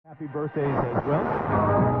Happy birthdays as well.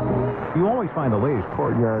 You always find the latest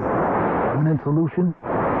courtyard permanent solution.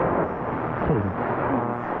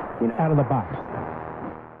 Out of the box.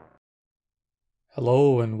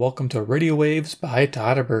 Hello and welcome to Radio Waves by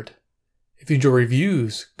Todderbert. If you enjoy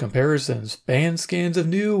reviews, comparisons, band scans of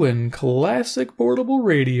new and classic portable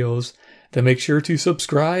radios, then make sure to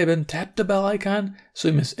subscribe and tap the bell icon so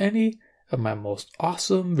you miss any of my most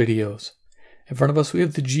awesome videos. In front of us we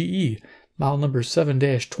have the GE, model number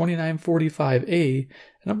 7-2945A,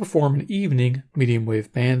 and I'm performing an evening medium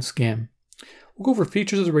wave band scan. We'll go over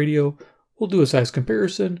features of the radio, we'll do a size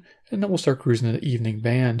comparison, and then we'll start cruising to the evening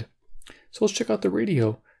band. So let's check out the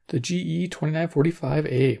radio, the GE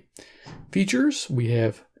 2945A. Features, we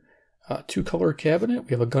have a two-color cabinet,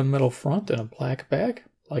 we have a gunmetal front and a black back,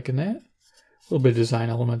 liking that. A little bit of design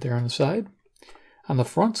element there on the side. On the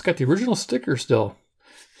front, it's got the original sticker still.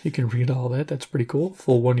 You can read all that, that's pretty cool.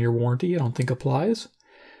 Full 1-year warranty, I don't think applies.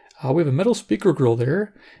 We have a metal speaker grill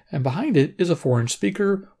there, and behind it is a 4-inch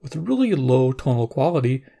speaker with really low tonal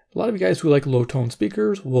quality. A lot of you guys who like low-tone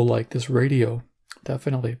speakers will like this radio,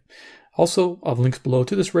 definitely. Also, I'll have links below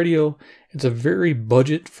to this radio. It's a very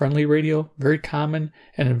budget-friendly radio, very common,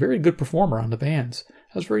 and a very good performer on the bands.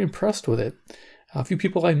 I was very impressed with it. A few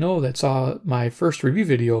people I know that saw my first review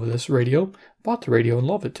video of this radio bought the radio and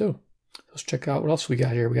love it too. Let's check out what else we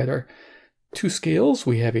got here. We got our two scales.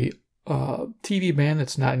 We have a TV band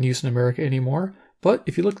that's not in use in America anymore. But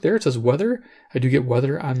if you look there, it says weather. I do get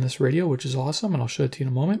weather on this radio, which is awesome, and I'll show it to you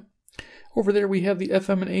in a moment. Over there, we have the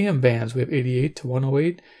FM and AM bands. We have 88 to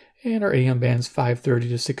 108, and our AM bands 530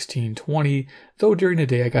 to 1620, though during the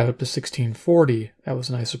day I got up to 1640. That was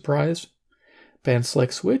a nice surprise. Band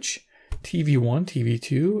select switch, TV1,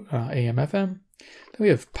 TV2, AM, FM. Then we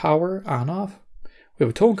have power on-off. We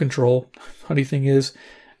have a tone control. Funny thing is,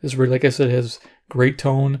 this radio, like I said, has great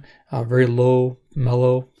tone, very low,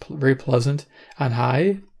 mellow, very pleasant. On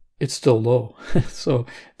high, it's still low. So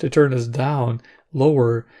to turn this down,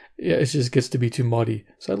 lower, it just gets to be too muddy.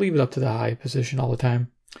 So I leave it up to the high position all the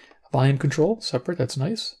time. Volume control, separate, that's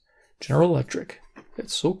nice. General Electric,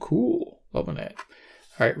 that's so cool. Loving that.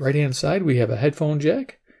 All right, right-hand side, we have a headphone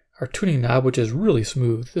jack. Our tuning knob, which is really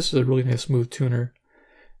smooth. This is a really nice smooth tuner.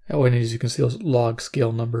 Oh, and as you can see, those log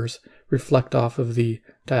scale numbers reflect off of the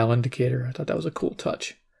dial indicator. I thought that was a cool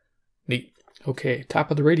touch. Neat. Okay,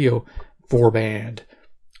 top of the radio, 4-band.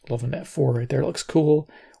 Loving that 4 right there. It looks cool.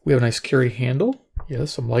 We have a nice carry handle.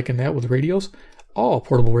 Yes, I'm liking that with radios. All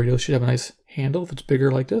portable radios should have a nice handle if it's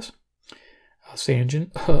bigger like this.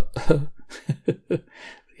 Sangen.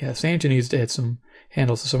 Yeah, Sangen needs to add some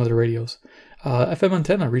handles to some of the radios. FM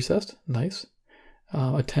antenna recessed. Nice.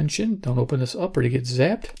 Attention, don't open this up or you get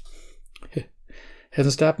zapped.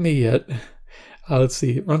 Hasn't stopped me yet. Let's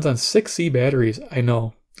see, it runs on 6C batteries. I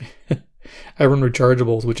know. I run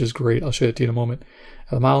rechargeables, which is great. I'll show it to you in a moment.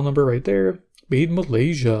 The model number right there, made in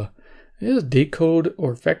Malaysia. It is a date code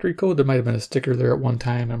or factory code. There might have been a sticker there at one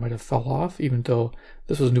time and it might have fell off, even though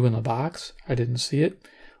this was new in the box. I didn't see it. A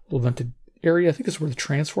little vented area. I think this is where the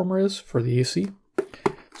transformer is for the AC. Let's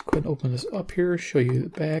go ahead and open this up here, show you the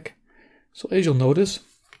back. So as you'll notice,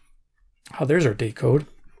 there's our date code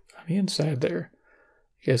on the inside there.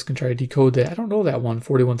 You guys can try to decode that. I don't know that one,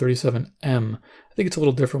 4137M. I think it's a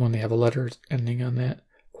little different when they have a letter ending on that.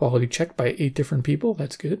 Quality checked by 8 different people.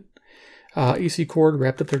 That's good. AC cord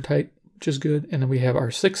wrapped up there tight, which is good. And then we have our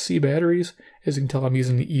 6C batteries. As you can tell, I'm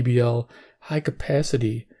using the EBL high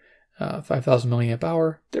capacity 5,000 milliamp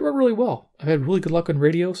hour. They run really well. I've had really good luck on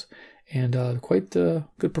radios and quite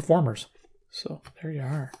good performers. So there you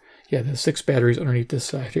are. Yeah, the 6 batteries underneath this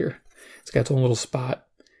side here. It's got its own little spot.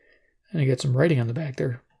 And you got some writing on the back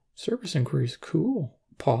there. Service inquiries, cool.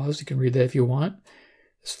 Pause, you can read that if you want.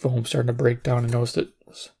 This foam's starting to break down and notice it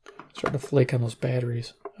was starting to flake on those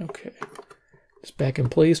batteries. Okay. It's back in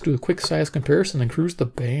place, do a quick size comparison, and cruise the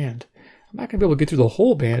band. I'm not going to be able to get through the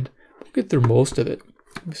whole band, but we'll get through most of it.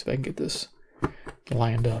 Let me see if I can get this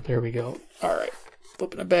lined up. There we go. All right.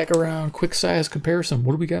 Flipping it back around, quick size comparison.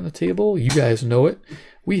 What do we got on the table? You guys know it.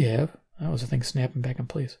 We have, that was the thing snapping back in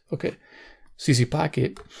place. Okay, CC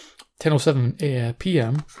Pocket, 10:07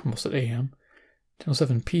 p.m., almost at a.m.,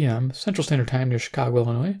 10:07 p.m., Central Standard Time near Chicago,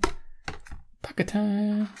 Illinois. Pocket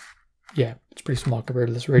time. Yeah, it's pretty small compared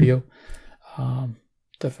to this radio.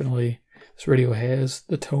 Definitely, this radio has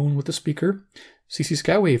the tone with the speaker. CC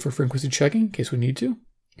Skywave for frequency checking, in case we need to.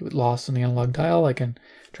 Get it lost in the analog dial, I can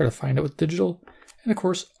try to find it with digital. And of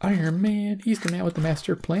course, Iron Man, he's the man with the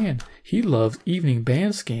master plan. He loves evening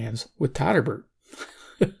band scans with Todderbert.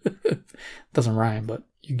 Doesn't rhyme, but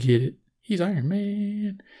you get it. He's Iron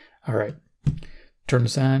Man. All right, turn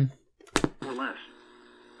this on. Or less.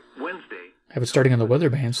 Wednesday, I have it starting on the weather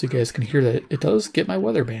band so you guys can hear that it does get my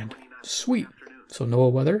weather band. Sweet. So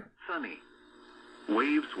NOAA weather. Sunny.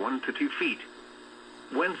 Waves 1 to 2 feet.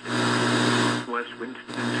 Wednesday. West winds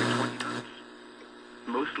 10 to 20 knots.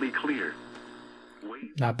 Mostly clear.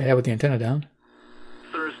 Waves. Not bad with the antenna down.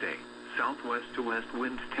 Thursday. Southwest to west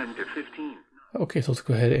winds 10 to 15. Okay, so let's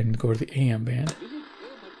go ahead and go to the AM band.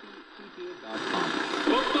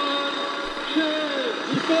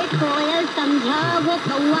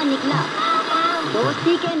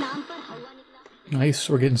 Nice,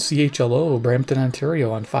 we're getting CHLO, Brampton,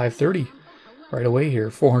 Ontario on 5:30 right away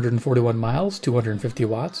here. 441 miles, 250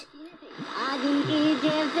 watts.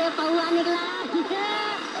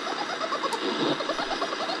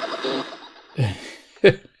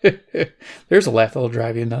 There's a laugh that'll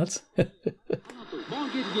drive you nuts.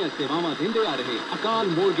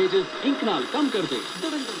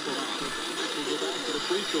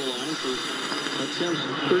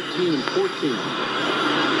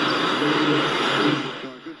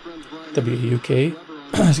 WAUK,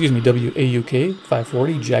 excuse me, WAUK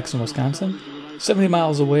 540, Jackson, Wisconsin, 70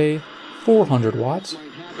 miles away, 400 watts.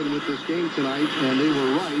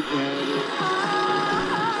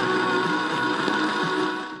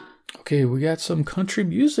 Okay, we got some country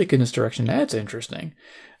music in this direction. That's interesting.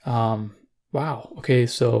 Wow. Okay,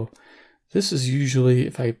 so this is usually,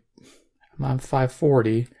 if I'm on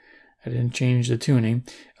 540, I didn't change the tuning.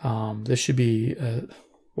 This should be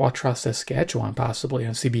Watrous, Saskatchewan, possibly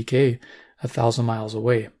on CBK, 1,000 miles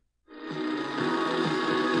away.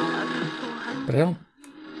 But I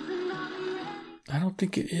don't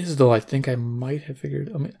think it is, though. I think I might have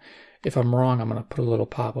figured. I mean, if I'm wrong, I'm gonna put a little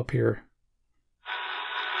pop up here.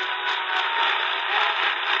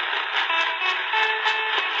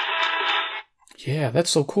 Yeah, that's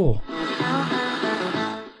so cool.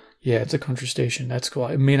 Yeah, it's a country station. That's cool.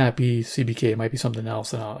 It may not be CBK. It might be something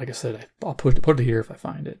else. And like I said, I'll put it here if I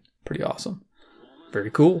find it. Pretty awesome. Very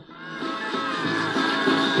cool.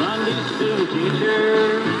 Sunday school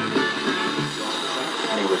teacher.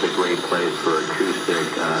 It was a great place for acoustic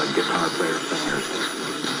guitar players, singers.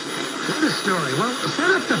 What a story. Well, set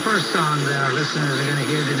up the first song that our listeners are going to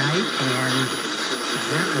hear tonight, and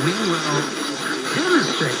then we will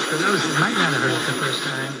demonstrate for those that might not have heard it the first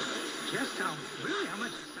time just how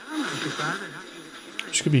much it sounds like your father.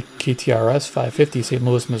 Which could be KTRS 550, St.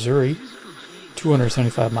 Louis, Missouri.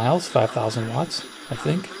 275 miles, 5,000 watts, I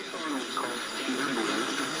think.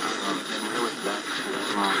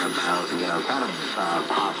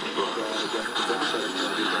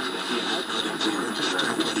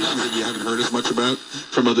 You haven't heard as much about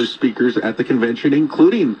from other speakers at the convention,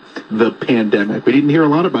 including the pandemic. We didn't hear a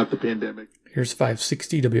lot about the pandemic. Here's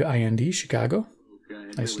 560 WIND, Chicago.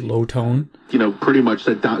 Nice low tone. You know, pretty much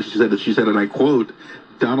said, she said, and I quote,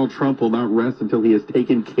 Donald Trump will not rest until he has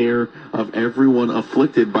taken care of everyone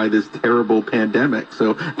afflicted by this terrible pandemic.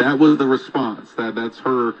 So that was the response. That's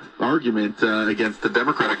her argument against the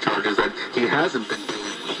Democratic charges that he hasn't been doing.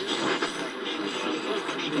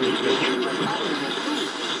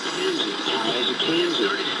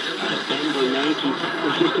 Denver Yankees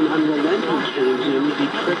was just an unrelenting towards him. He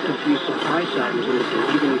tricked a few supply signs and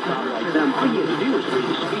even a crowd like them. All you had to do was read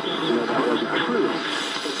the speeches to know that wasn't true.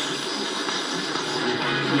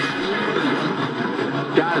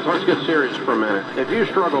 Guys, let's get serious for a minute. If you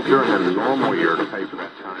struggled during a normal year to pay for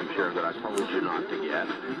that timeshare that I told you not to get,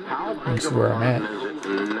 how big of a burden is it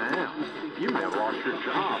now? You may have lost your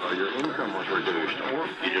job or your income was reduced, or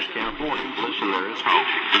you just can't afford it. Listen, there is hope.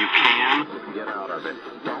 You can get out of it.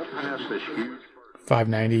 Don't pass this huge...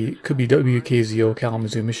 590, could be WKZO,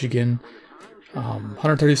 Kalamazoo, Michigan.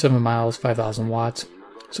 137 miles, 5,000 watts.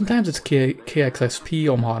 Sometimes it's KXSP,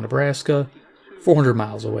 Omaha, Nebraska. 400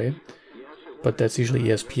 miles away. But that's usually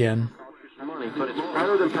ESPN. Money, but it's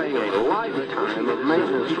better than paying a lifetime of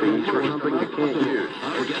maintenance fees for something you can't use.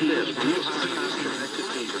 Or get this, when you hire a contract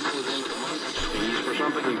fees for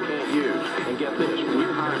something you can't use. And get this, when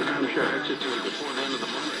you hire a timeshare exit before the end of the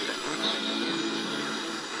month.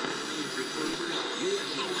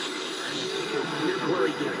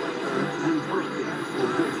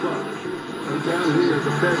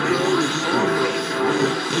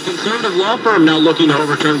 The conservative law firm now looking to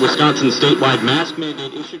overturn Wisconsin's statewide mask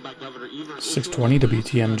mandate issued by Governor Evers. 620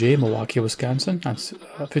 WTMJ, Milwaukee, Wisconsin. That's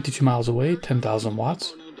 52 miles away, 10,000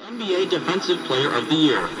 watts. NBA Defensive Player of the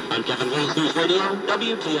Year. I'm Kevin Willis, News Radio,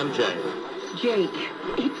 WTMJ. Jake,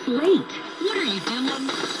 it's late. What are you doing?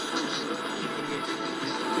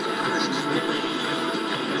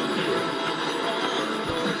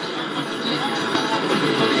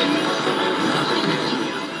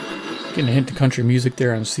 Getting a hint of country music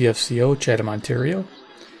there on CFCO, Chatham, Ontario.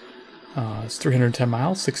 It's 310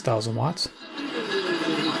 miles, 6,000 watts.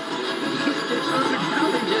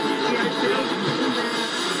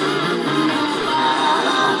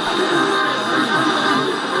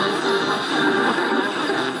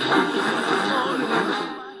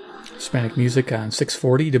 Hispanic music on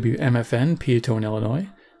 640 WMFN, Peatone, Illinois.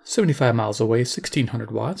 75 miles away,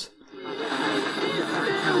 1,600 watts.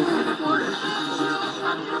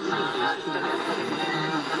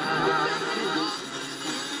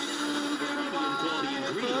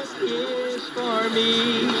 For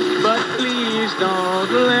me, but please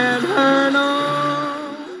don't let her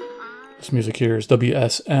know. This music here is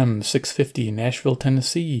WSM 650, Nashville,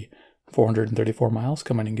 Tennessee. 434 miles,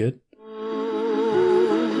 coming in good.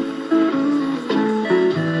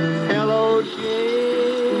 Hello,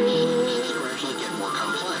 Jane. Things actually get more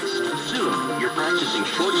complex. Soon, you're practicing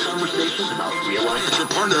short conversations about real life. It's a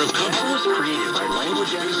partner of was created by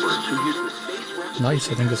language experts who use the space. Nice,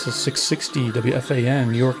 I think this is 660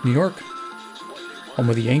 WFAN, New York, New York. Home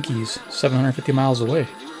of the Yankees, 750 miles away. Now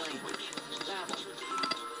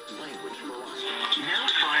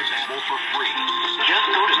try Babbel for free. Just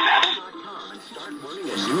go to Babbel.com and start learning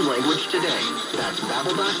a new language today. That's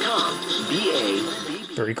Babbel.com.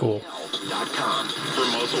 B-A-B-B. Very cool. .com for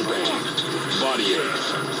muscle pain, body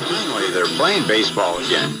aches. Finally, they're playing baseball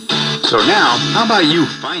again. So now, how about you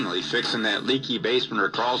finally fixing that leaky basement or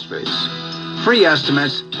crawl space? Free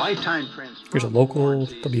estimates, lifetime prints. Here's a local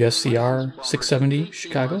WSCR 670,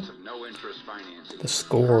 Chicago. The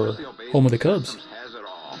Score, home of the Cubs.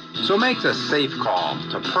 So make the safe call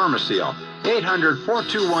to Permaseal.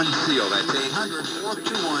 800-421-SEAL. That's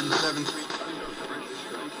 800-421-73.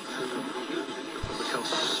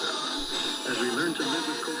 As we learn to live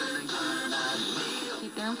with COVID-19.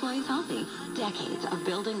 Keep their employees healthy. Decades of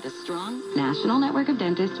building the strong national network of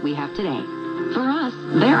dentists we have today. For us,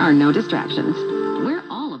 there are no distractions. We're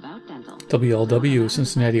all about dental. WLW,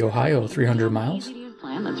 Cincinnati, Ohio, 300 miles.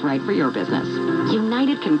 Plan that's right for your business.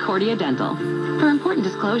 United Concordia Dental. For important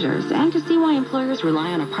disclosures and to see why employers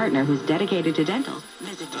rely on a partner who's dedicated to dental,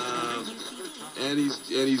 visit and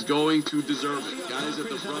he's going to deserve it. Guys at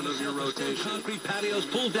the front of your rotation. Concrete patios,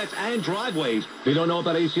 pool decks, and driveways. If you don't know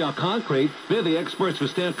about ACR Concrete, they're the experts for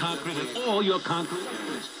stamp concrete in all your concrete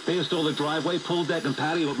areas. They install the driveway, pool deck, and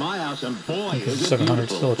patio at my house, and boy, is it 700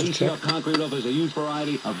 beautiful. still, just ACR check. Concrete offers a huge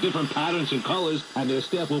variety of different patterns and colors, and their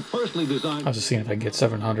staff will personally design... I was just seeing if I can get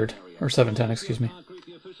 700, or 710, excuse me.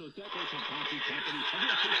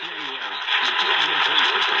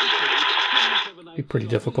 Be pretty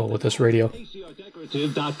difficult with this radio.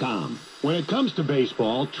 When it comes to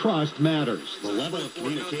baseball, trust matters. The level of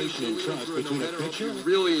communication and trust between a pitcher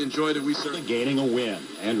really enjoyed it. We started gaining a win,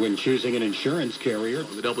 and when choosing an insurance carrier,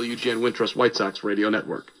 on the WGN Wintrust White Sox Radio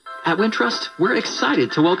Network. At Wintrust, we're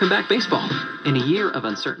excited to welcome back baseball in a year of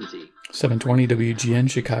uncertainty. 720 WGN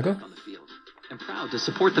Chicago. And proud to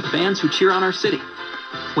support the fans who cheer on our city.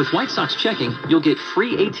 With White Sox checking, you'll get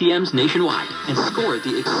free ATMs nationwide and score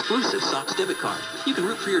the exclusive Sox debit card. You can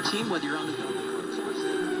root for your team whether you're on the go.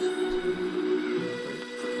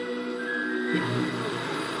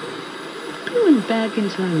 Going back in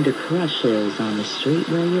time to crushes on the street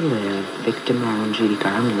where you live. Victor Morrow and Judy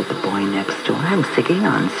Garland with The Boy Next Door. I'm singing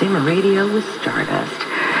on Summer Radio with Stardust.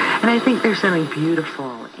 And I think there's something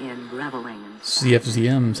beautiful in reveling.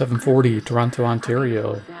 CFZM 740, Toronto,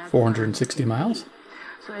 Ontario, 460 miles.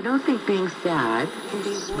 So I don't think being sad can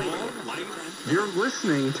be sweet. You're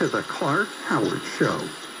listening to The Clark Howard Show.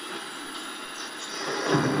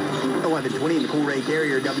 1120 in the Cool Ray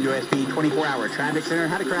Carrier WSB 24-hour traffic center.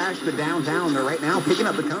 Had a crash the downtown. They're right now picking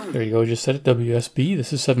up the cone. There you go, just said it, WSB.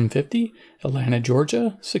 This is 750, Atlanta,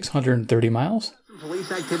 Georgia, 630 miles.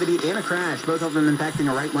 Police activity and a crash, both of them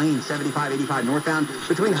impacting a right lane, 75-85 northbound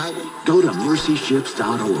between highway. Go to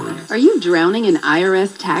mercyships.org. Are you drowning in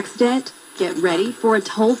IRS tax debt? Get ready for a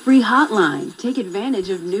toll-free hotline. Take advantage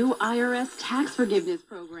of new IRS tax forgiveness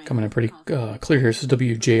program. Coming in pretty clear here. This is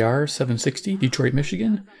WJR 760, Detroit,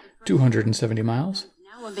 Michigan, 270 miles.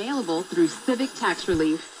 Now available through Civic Tax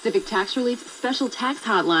Relief. Civic Tax Relief's special tax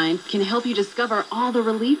hotline can help you discover all the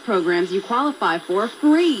relief programs you qualify for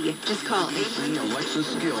free. Just call 800. Alexa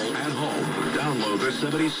skill at home. Download the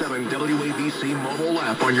 77 WABC mobile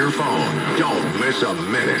app on your phone. Don't miss a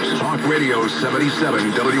minute. Talk Radio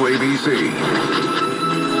 77 WABC.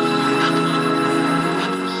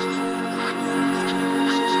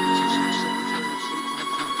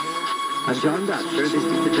 I'm John Doctor. This is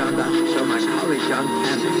the John Doctor Show. My colleague John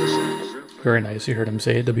Sanders. Very nice. You heard him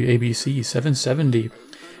say it. WABC 770.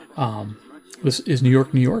 This is New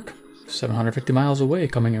York, New York. 750 miles away.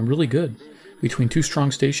 Coming in really good. between two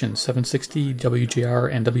strong stations, 760 WJR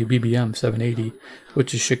and WBBM 780,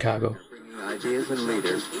 which is Chicago. Ideas and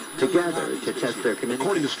leaders together to test their commitment.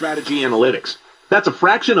 According to Strategy Analytics, that's a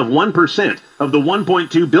fraction of 1% of the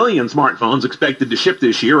 1.2 billion smartphones expected to ship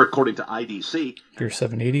this year, according to IDC. Here's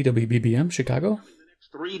 780 WBBM Chicago.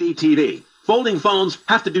 3D TV. Folding phones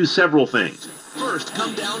have to do several things. First,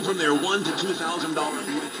 come down from their $1,000 to $2,000.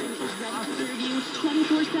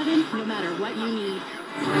 24/7, no matter what you need.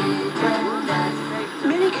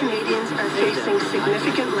 Many Canadians are facing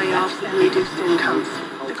significant layoffs and reduced incomes.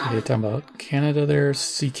 You're talking about Canada there,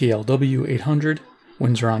 CKLW 800,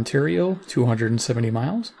 Windsor, Ontario, 270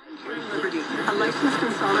 miles. A licensed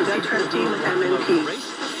consolidated trustee with MNP.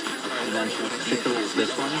 Particularly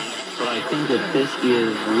this one, but I think that this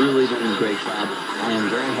is really doing a great job. I am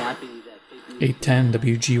very happy that 810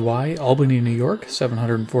 WGY, Albany, New York,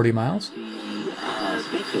 740 miles.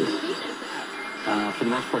 For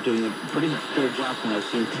the most part, doing a pretty good job from what I've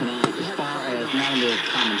seen tonight, as far as not only the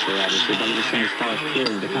commentary, obviously, but I'm just saying as far as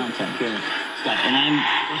hearing the content, hearing stuff. And I'm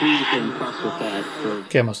pleased and impressed with that.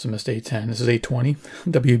 Okay, I must have missed 810. This is 820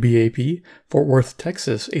 WBAP, Fort Worth,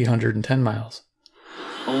 Texas, 810 miles.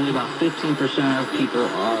 Only about 15% of people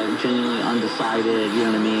are genuinely undecided, you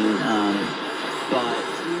know what I mean? But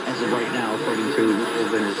as of right now, according to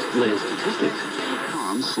NOAA's latest statistics,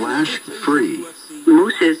 .com/free.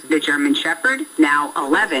 Moose is the German Shepherd, now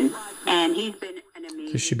 11, and he's been an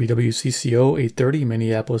amazing... This should be WCCO 830,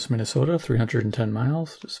 Minneapolis, Minnesota, 310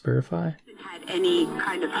 miles. Just verify. ...had any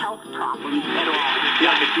kind of health problems at all. He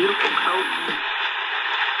has a beautiful coat.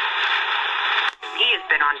 He has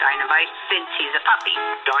been on Dynamite since he's a puppy.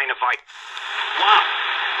 Dynamite. Wow.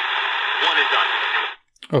 One and done.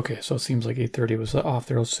 Okay, so it seems like 830 was off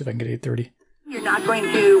there. Let's see if I can get 830. You're not going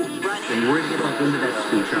to run and we're going to get into that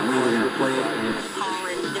speech. We're going to play it and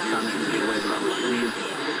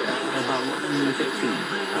about 15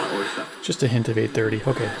 or so. Just a hint of 830.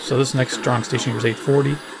 Okay, so this next strong station is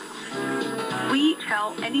 840. We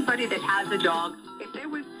tell anybody that has a dog, if there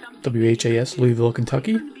was something... WHAS, Louisville,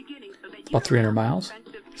 Kentucky. About 300 miles.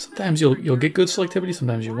 Sometimes you'll get good selectivity,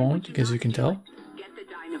 sometimes you won't, as you can tell.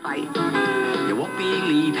 You won't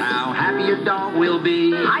believe how happy your dog will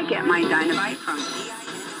be. I get my Dynamite from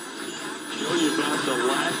Show you about the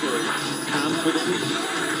lack of confidence.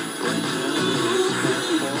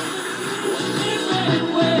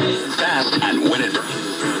 Fast and win it.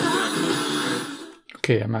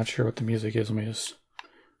 Okay, I'm not sure what the music is. Let me just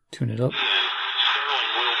tune it up.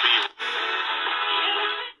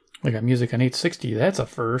 I got music on 860. That's a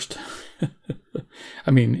first.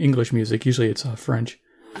 I mean, English music. Usually it's French.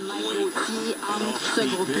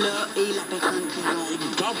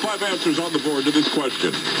 Top 5 answers on the board to this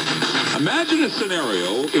question. Imagine a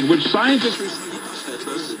scenario in which scientists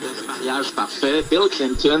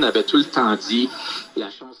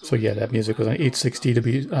So yeah, that music was on 860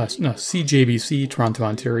 CJBC, Toronto,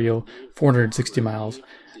 Ontario, 460 miles.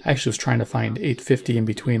 I actually was trying to find 850 in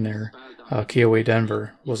between there. KOA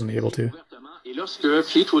Denver, wasn't able to.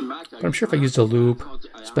 But I'm sure if I used a loop,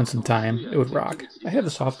 spent some time, it would rock. I have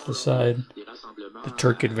this off to the side, the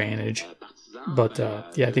Terk Advantage. But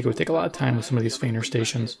yeah, I think it would take a lot of time with some of these fainter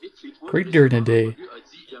stations. Great during the day.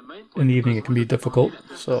 In the evening it can be difficult,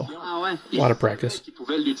 so a lot of practice.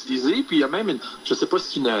 Operating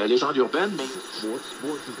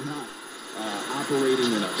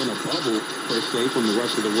in a bubble, per se, from the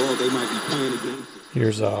rest of the world. They might be playing against...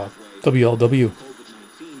 Here's WLW,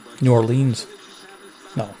 New Orleans.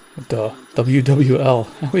 No, WWL.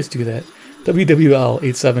 I always do that. WWL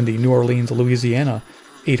 870, New Orleans, Louisiana,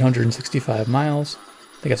 865 miles.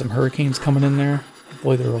 They got some hurricanes coming in there.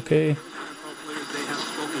 Hopefully they're okay. They have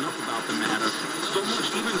spoken up about the matter. So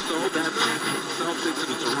much, even so, that Celtics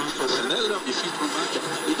and Toronto...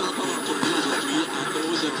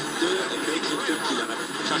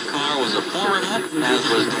 Chuck Carr was a former net, as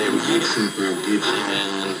was David Gates, and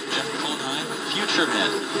Jeff Conine, future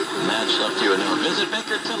net. Match up to you now. Visit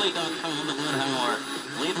BakerTilly.com to learn how our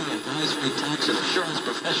leading advisory tax and insurance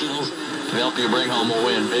professionals can help you bring home a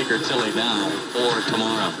win. Baker Tilly now or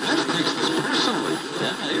tomorrow. That takes this personally.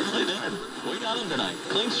 Yeah, he really did. We got him tonight.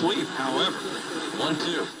 Clean sweep, however.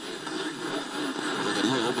 1-2.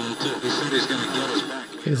 He said he's going to get us back.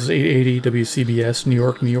 Okay, this is 880 WCBS, New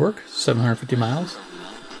York, New York, 750 miles.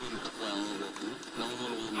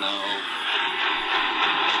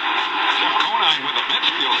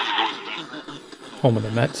 Home of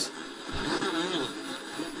the Mets.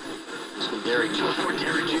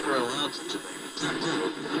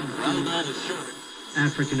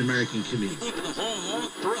 African-American community.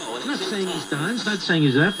 It's not saying he's done, it's not saying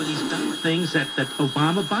he's done things that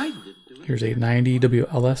Obama Biden didn't do. Here's 890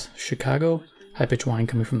 WLS, Chicago, high-pitched whine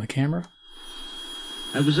coming from the camera.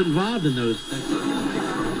 I was involved in those things.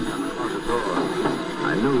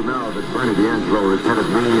 I knew now that Bernie D'Angelo is headed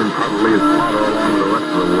me and probably his father along with the rest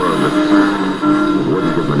of the world. It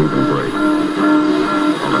wouldn't give him an even break.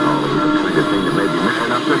 All in all, it was the kind of thing that made me mad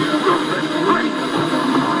enough to go great.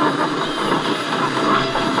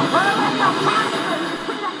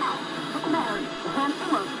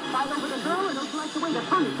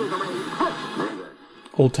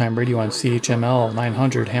 Old time radio on CHML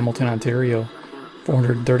 900 Hamilton, Ontario.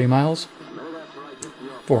 430 miles.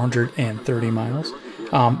 430 miles.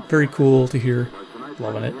 Very cool to hear.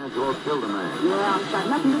 Loving it. Yeah, it's got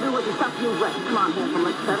nothing to do with the stuff you read. Come on, Hanson,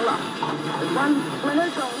 let's settle up. There's one splinter,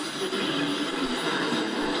 go.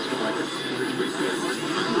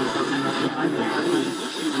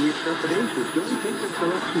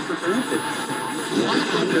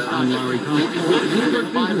 I'm Larry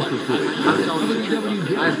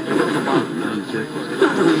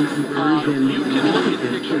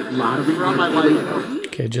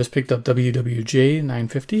Okay, just picked up WWJ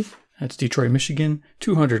 950. That's Detroit, Michigan,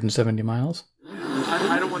 270 miles.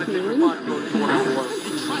 I don't want to take responsibility for what I wore.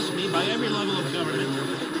 Trust me, by every level of government.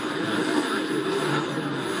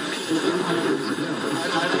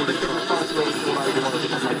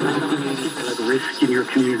 At risk in your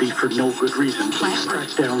community for no good reason.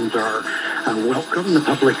 Crackdowns are welcome. The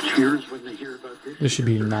public cheers when they hear about this. This should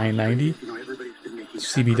be 990.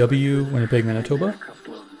 CBW, Winnipeg, Manitoba.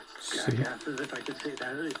 See. If I could say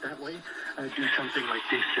that way, do something like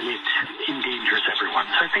this and it endangers everyone.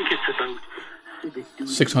 So I think it's about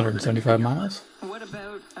 675 miles. What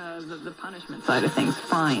about the punishment side of things?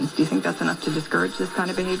 Fines. Do you think that's enough to discourage this kind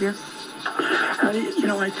of behavior?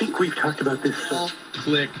 I think we've talked about this.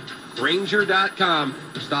 Click Ranger.com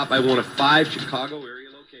to stop by one of 5 Chicago area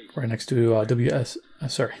locations. Right next to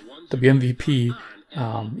WMVP,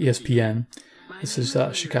 ESPN. This is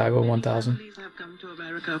Chicago 1000.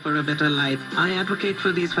 America for a better life. I advocate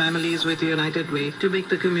for these families with United Way to make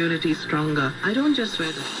the community stronger. I don't just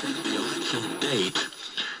read the election date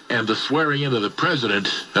and the swearing in of the president.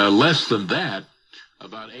 Less than that.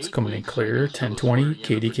 It's coming in clear. 1020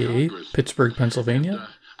 KDKA, Pittsburgh, Pennsylvania.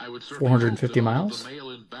 450 miles.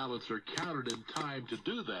 Ballots are counted in time to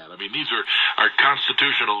do that. I mean, these are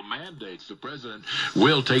constitutional mandates. The president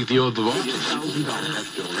will take the oath of office.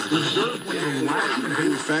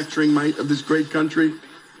 Manufacturing might of this great country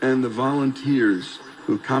and the volunteers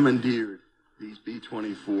who commandeered these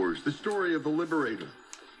B-24s. The story of the liberator,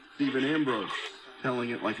 Stephen Ambrose,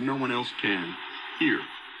 telling it like no one else can. Here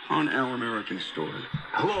on Our American Story.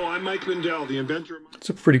 Hello, I'm Mike Lindell, the inventor of... It's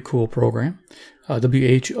a pretty cool program.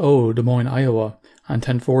 WHO, Des Moines, Iowa, on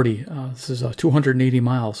 1040. This is 280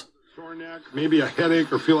 miles. Maybe a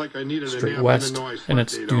headache or feel like I need a straight nap west, in Illinois, and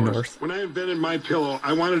it's due north. When I invented my pillow,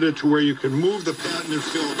 I wanted it to where you can move the patented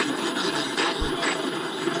fill.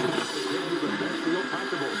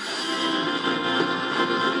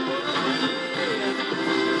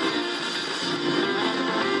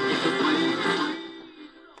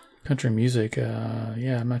 Country music,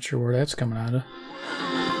 yeah, I'm not sure where that's coming out of.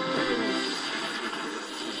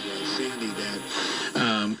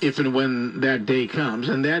 If and when that day comes,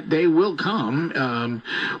 and that day will come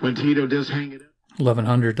when Tito does hang it up.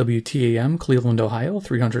 1100 WTAM, Cleveland, Ohio,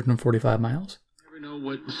 345 miles. Never know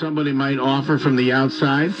what somebody might offer from the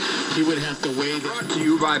outside. He would have to weigh the... Brought to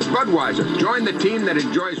you by Budweiser. Join the team that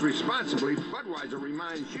enjoys responsibly. Budweiser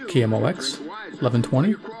reminds you... KMOX,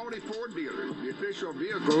 1120. The official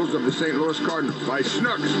vehicles of the St. Louis Cardinals. By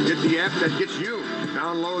Snooks. Get the app that gets you.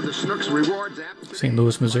 Download the Snooks Rewards app. St.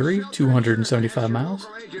 Louis, Missouri, 275 miles.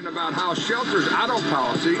 About how Shelter's auto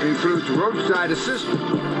policy includes roadside assistance.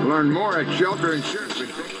 Learn more at Shelter Insurance.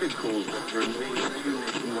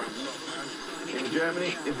 In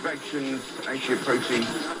Germany, infections actually approaching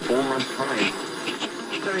 4 months high.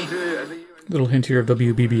 Little hint here of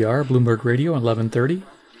WBBR, Bloomberg Radio, 1130.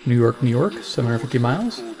 New York, New York, 750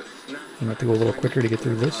 miles. I'm going to have to go a little quicker to get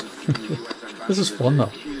through this. This is fun,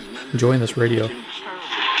 though. Enjoying this radio.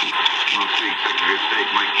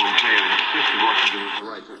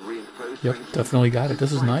 Yep, definitely got it.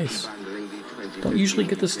 This is nice. Don't usually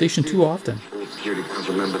get this station too often. Security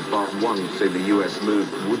Council member Bob 1 said the U.S. move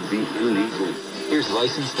would be illegal. Here's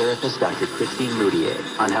licensed therapist Dr. Christine Moutier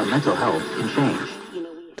on how mental health can change.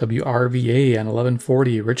 WRVA on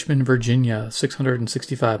 1140, Richmond, Virginia,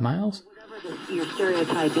 665 miles. Your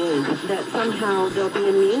stereotype is that somehow they'll be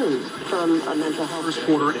immune from a mental health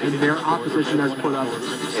disorder, and their opposition has put up.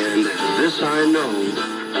 And this I know.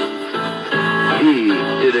 He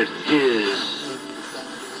did it his.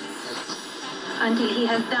 Until he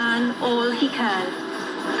has done all he can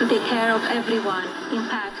to take care of everyone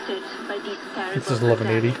impacted. affected by these terrible This is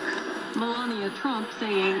 1180. Melania Trump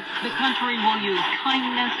saying the country will use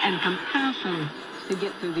kindness and compassion to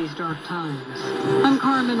get through these dark times. I'm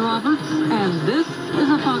Carmen Roberts, and this is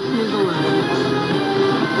a Fox News Alert.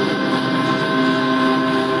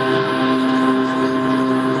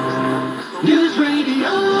 News Radio.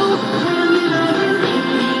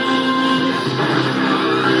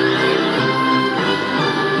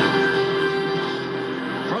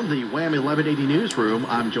 From the Wham 1180 newsroom,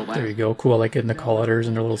 I'm Joe. There you go. Cool. I like getting the call letters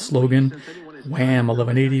and their little slogan. Wham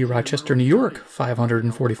 1180, Rochester, New York,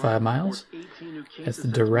 545 miles. That's the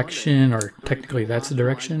direction, or technically that's the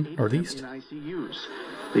direction, northeast.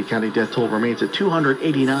 The county death toll remains at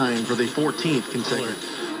 289 for the 14th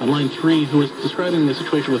consecutive. On line 3, who was describing the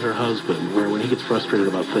situation with her husband, where when he gets frustrated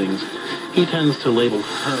about things, he tends to label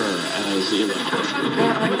her as the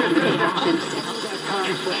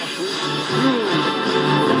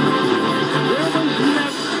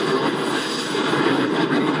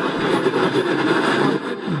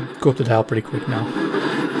Go up the dial pretty quick now.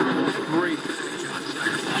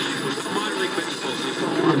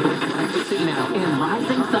 Now in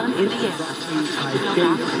Rising Sun, Indiana.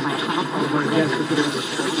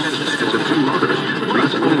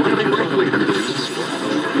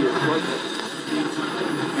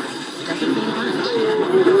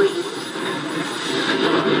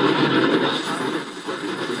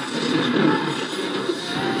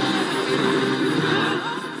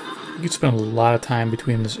 You could spend a lot of time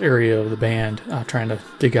between this area of the band trying to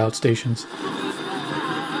dig out stations.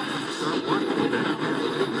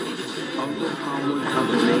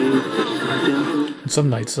 And some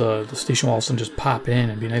nights the station will also just pop in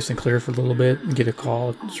and be nice and clear for a little bit and get a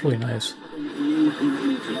call. It's really nice.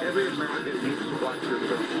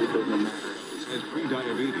 Has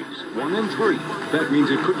pre-diabetes. 1 in 3. That means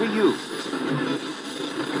it could be you.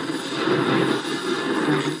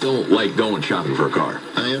 Don't like going shopping for a car.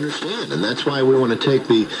 I understand, and that's why we want to take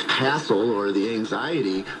the hassle or the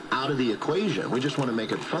anxiety out of the equation. We just want to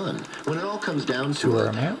make it fun. When it all comes down to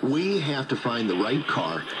it, we have to find the right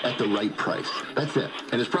car at the right price. That's it.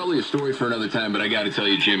 And it's probably a story for another time, but I got to tell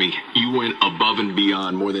you, Jimmy, you went above and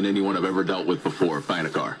beyond more than anyone I've ever dealt with before buying a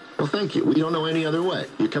car. Well, thank you. We don't know any other way.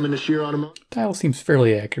 You come into Sheer Automotive? Dial seems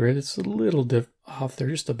fairly accurate. It's a little off there,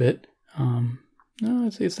 just a bit. No,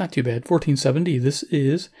 it's not too bad. 1470. This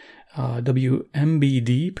is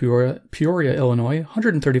WMBD, Peoria, Illinois.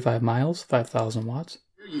 135 miles, 5,000 watts.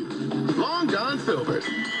 Long John Silver.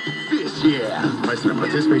 This year. Price and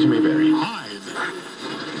participation may vary.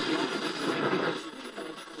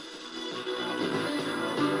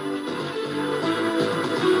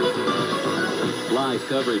 Live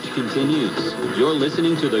coverage continues. You're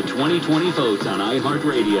listening to the 2020 votes on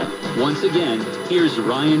iHeartRadio. Once again, here's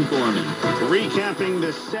Ryan Gorman. Recapping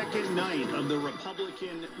the second night of the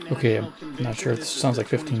Republican Okay, I'm not sure. It sounds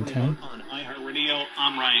like 1510. on iHeartRadio.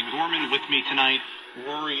 I'm Ryan Gorman. With me tonight,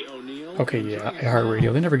 Rory O'Neill. Okay, yeah,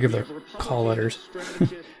 iHeartRadio. They never give their call letters.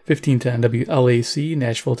 1510 WLAC,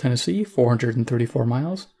 Nashville, Tennessee, 434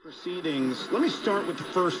 miles. Proceedings. Let me start with the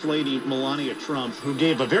First Lady, Melania Trump, who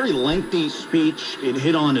gave a very lengthy speech. It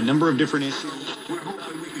hit on a number of different issues.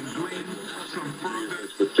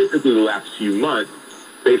 Specifically the last few months,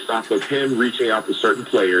 based off of him reaching out to certain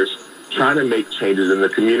players, trying to make changes in the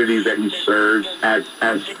communities that he serves as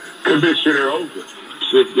commissioner over.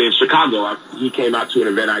 In Chicago, he came out to an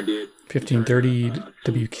event I did. 1530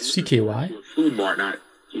 WCKY. Food Mart.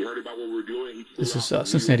 He heard about what we were doing. This is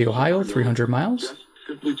Cincinnati, Ohio, 300 miles.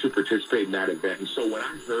 Simply to participate in that event. And so when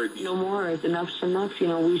I heard No more is enough's enough. You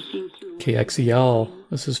know, we see through. KXEL.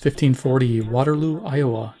 This is 1540 Waterloo,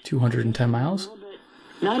 Iowa, 210 miles.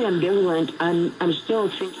 Not ambivalent. I'm still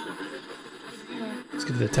thinking. Let's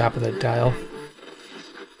get to the top of that dial.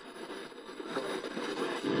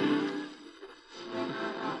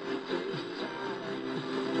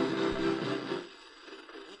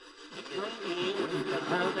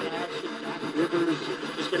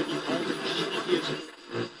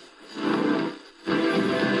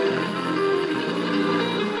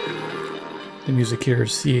 The music here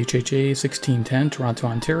is CHHA 1610, Toronto,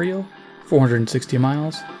 Ontario, 460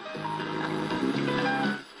 miles.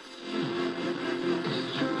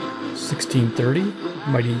 1630,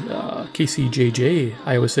 mighty KCJJ,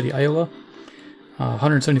 Iowa City, Iowa,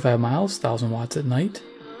 175 miles, 1,000 watts at night.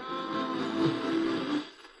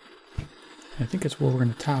 I think that's where we're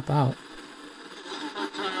going to top out.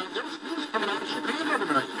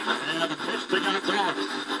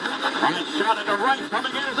 Right shot at the right,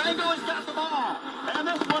 coming in his angle, he's got the ball. And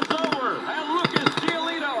this one's over. And Lucas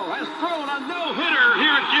Giolito has thrown a no-hitter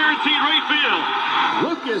here at Guaranteed Rate Field.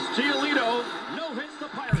 Lucas Giolito no-hits the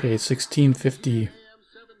Pirates. Okay, 1650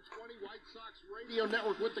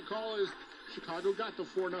 network with the call is Chicago got the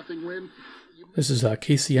 4-0 win. This is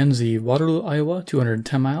KCNZ, Waterloo, Iowa,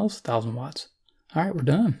 210 miles, 1,000 watts. All right, we're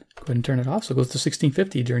done. Go ahead and turn it off. So it goes to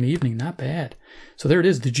 1650 during the evening. Not bad. So there it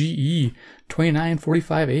is, the GE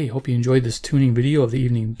 2945A. Hope you enjoyed this tuning video of the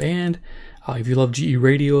evening band. If you love GE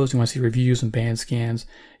radios, you want to see reviews and band scans,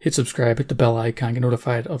 hit subscribe, hit the bell icon, get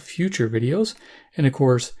notified of future videos. And of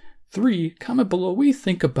course, 3, comment below what you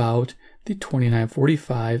think about the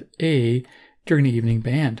 2945A during the evening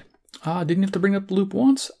band. Didn't have to bring up the loop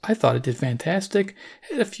once. I thought it did fantastic.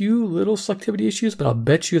 Had a few little selectivity issues, but I'll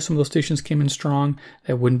bet you if some of those stations came in strong,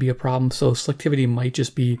 that wouldn't be a problem. So selectivity might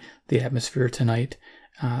just be the atmosphere tonight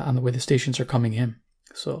on the way the stations are coming in.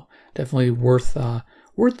 So definitely worth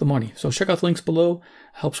the money. So check out the links below.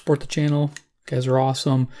 Help support the channel. You guys are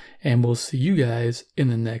awesome. And we'll see you guys in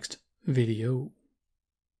the next video.